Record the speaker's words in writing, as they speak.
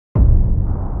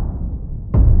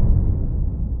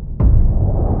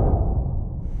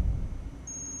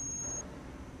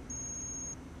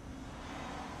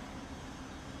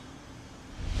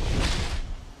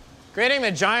Creating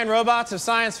the giant robots of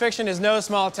science fiction is no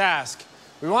small task.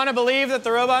 We want to believe that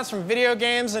the robots from video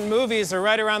games and movies are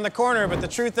right around the corner, but the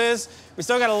truth is, we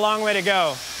still got a long way to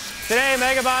go. Today,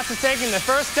 Megabots is taking the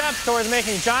first steps towards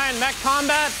making giant mech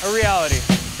combat a reality.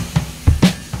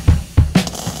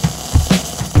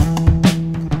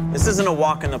 This isn't a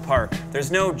walk in the park.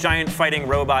 There's no giant fighting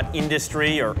robot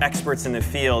industry or experts in the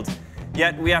field.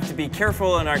 Yet we have to be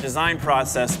careful in our design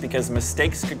process because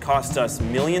mistakes could cost us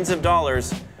millions of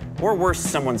dollars or worse,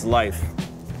 someone's life.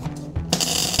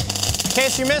 In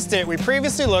case you missed it, we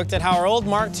previously looked at how our old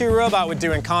Mk.II robot would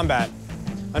do in combat.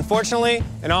 Unfortunately,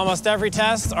 in almost every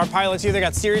test, our pilots either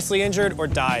got seriously injured or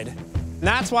died. And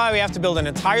that's why we have to build an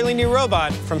entirely new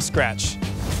robot from scratch.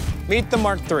 Meet the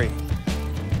Mk.III.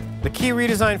 The key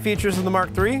redesign features of the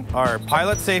Mk.III are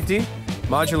pilot safety,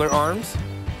 modular arms,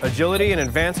 agility and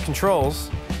advanced controls,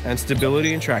 and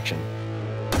stability and traction.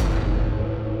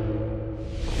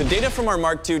 The data from our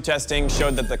Mk.II testing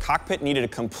showed that the cockpit needed a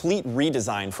complete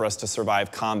redesign for us to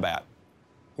survive combat.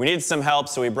 We needed some help,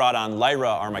 so we brought on Lyra,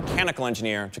 our mechanical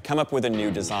engineer, to come up with a new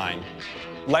design.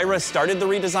 Lyra started the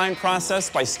redesign process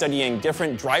by studying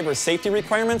different driver safety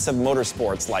requirements of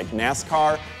motorsports like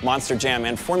NASCAR, Monster Jam,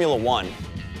 and Formula 1.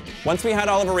 Once we had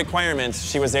all of our requirements,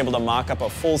 she was able to mock up a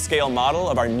full-scale model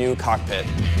of our new cockpit.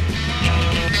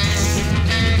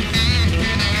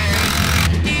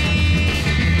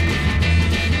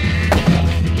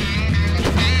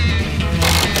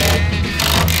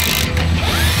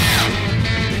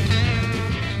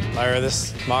 Lyra,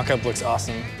 this mock-up looks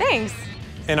awesome. Thanks.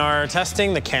 In our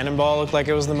testing, the cannonball looked like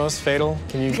it was the most fatal.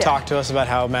 Can you talk to us about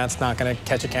how Matt's not going to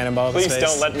catch a cannonball with his face?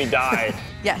 Please don't let me die.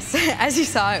 Yes, as you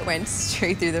saw, it went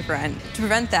straight through the front. To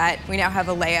prevent that, we now have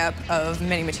a layup of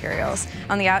many materials.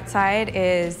 On the outside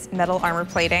is metal armor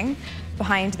plating.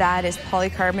 Behind that is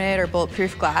polycarbonate or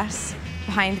bulletproof glass.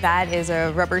 Behind that is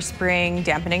a rubber spring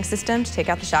dampening system to take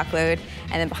out the shock load.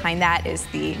 And then behind that is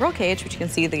the roll cage, which you can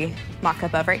see the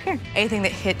mock-up of right here. Anything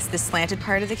that hits the slanted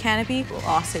part of the canopy will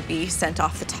also be sent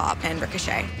off the top and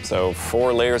ricochet. So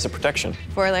 4 layers of protection.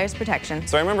 4 layers of protection.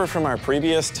 So I remember from our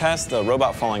previous test, the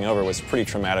robot falling over was pretty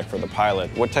traumatic for the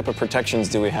pilot. What type of protections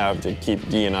do we have to keep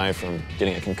Dee and I from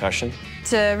getting a concussion?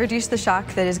 To reduce the shock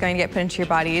that is going to get put into your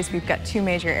bodies, we've got 2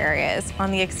 major areas.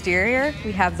 On the exterior,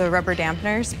 we have the rubber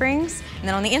dampener springs, and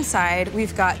then on the inside,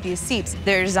 we've got these seats.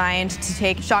 They're designed to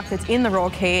take shock that's in the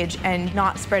roll cage and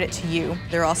not spread it to you.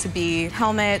 There'll also be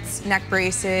helmets, neck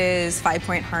braces,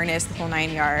 5-point harness, the whole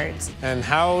 9 yards. And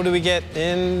how do we get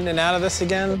in and out of this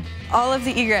again? All of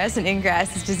the egress and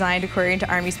ingress is designed according to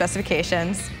Army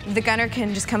specifications. The gunner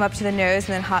can just come up to the nose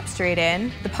and then hop straight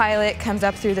in. The pilot comes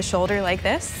up through the shoulder like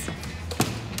this,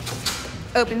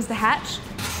 opens the hatch,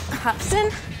 hops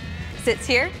in, sits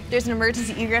here. There's an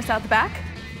emergency egress out the back.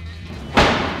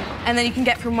 And then you can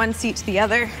get from one seat to the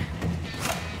other,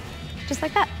 just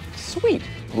like that. Sweet.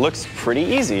 Looks pretty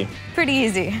easy. Pretty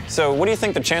easy. So what do you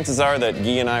think the chances are that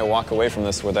Guy and I walk away from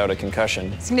this without a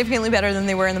concussion? Significantly better than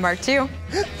they were in the Mk.II.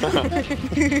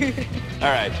 All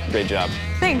right, great job.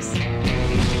 Thanks.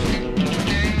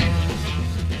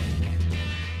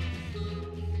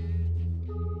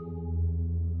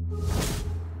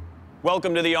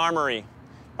 Welcome to the Armory.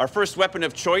 Our first weapon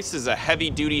of choice is a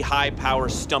heavy-duty, high-power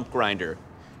stump grinder.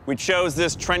 We chose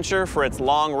this trencher for its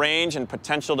long range and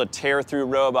potential to tear through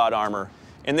robot armor.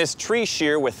 And this tree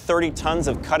shear with 30 tons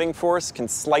of cutting force can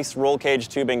slice roll cage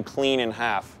tubing clean in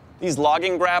half. These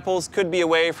logging grapples could be a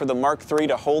way for the Mk.III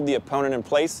to hold the opponent in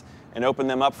place and open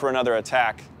them up for another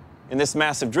attack. And this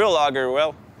massive drill auger,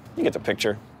 well, you get the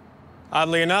picture.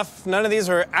 Oddly enough, none of these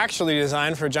were actually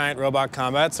designed for giant robot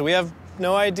combat, so we have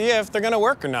no idea if they're going to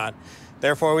work or not.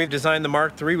 Therefore, we've designed the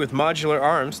Mk.III with modular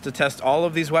arms to test all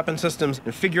of these weapon systems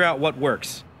and figure out what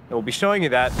works. And we'll be showing you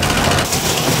that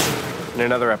in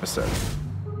another episode.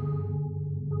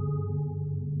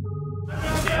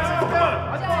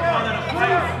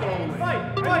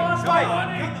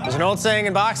 There's an old saying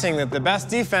in boxing that the best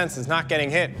defense is not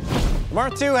getting hit. The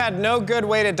Mk.II had no good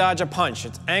way to dodge a punch.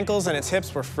 Its ankles and its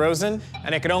hips were frozen,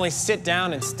 and it could only sit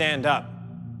down and stand up.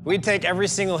 We'd take every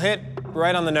single hit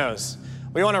right on the nose.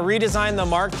 We want to redesign the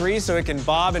Mk.III so it can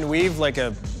bob and weave like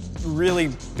a really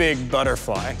big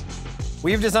butterfly.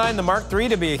 We've designed the Mk.III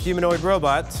to be a humanoid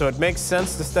robot, so it makes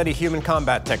sense to study human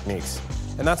combat techniques.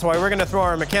 And that's why we're going to throw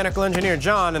our mechanical engineer,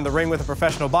 John, in the ring with a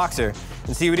professional boxer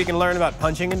and see what he can learn about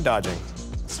punching and dodging.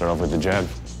 Start off with the jab.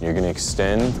 You're going to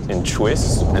extend and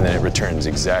twist, and then it returns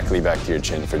exactly back to your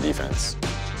chin for defense.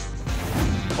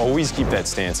 Always keep that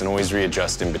stance and always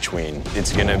readjust in between.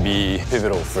 It's going to be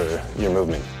pivotal for your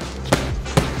movement.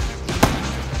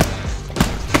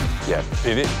 Yeah,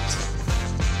 pivot.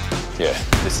 Yeah,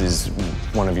 this is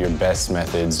one of your best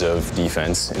methods of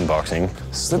defense in boxing.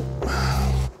 Slip,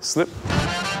 slip, slip,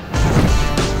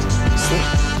 slip.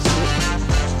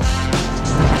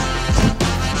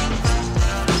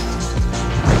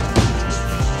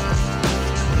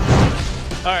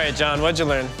 All right, John, what'd you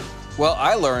learn? Well,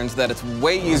 I learned that it's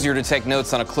way easier to take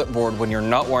notes on a clipboard when you're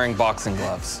not wearing boxing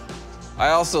gloves. I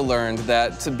also learned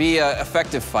that to be an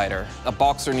effective fighter, a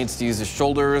boxer needs to use his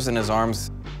shoulders and his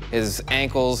arms, his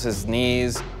ankles, his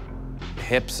knees,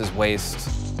 hips, his waist.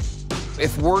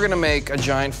 If we're gonna make a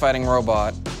giant fighting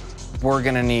robot, we're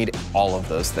gonna need all of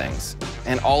those things.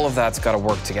 And all of that's gotta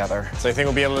work together. So you think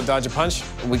we'll be able to dodge a punch?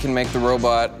 We can make the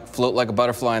robot float like a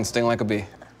butterfly and sting like a bee.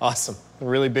 Awesome. A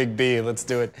really big bee. Let's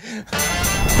do it.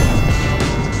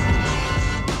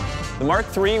 The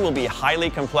Mk.III will be highly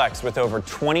complex with over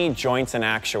 20 joints and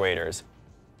actuators.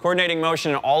 Coordinating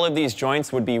motion in all of these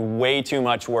joints would be way too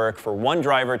much work for one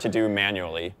driver to do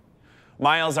manually.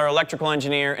 Miles, our electrical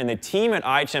engineer, and the team at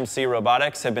IHMC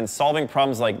Robotics have been solving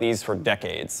problems like these for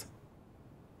decades.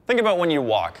 Think about when you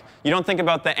walk. You don't think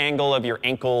about the angle of your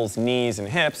ankles, knees, and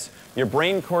hips. Your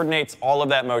brain coordinates all of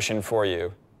that motion for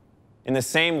you. In the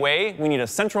same way, we need a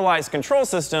centralized control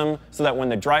system so that when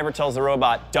the driver tells the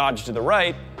robot, dodge to the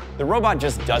right, the robot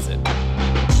just does it.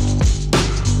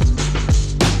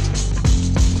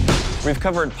 We've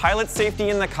covered pilot safety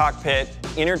in the cockpit,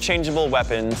 interchangeable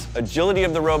weapons, agility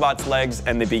of the robot's legs,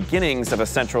 and the beginnings of a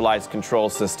centralized control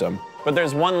system. But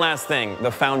there's one last thing, the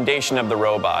foundation of the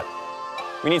robot.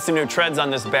 We need some new treads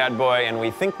on this bad boy, and we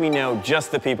think we know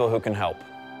just the people who can help.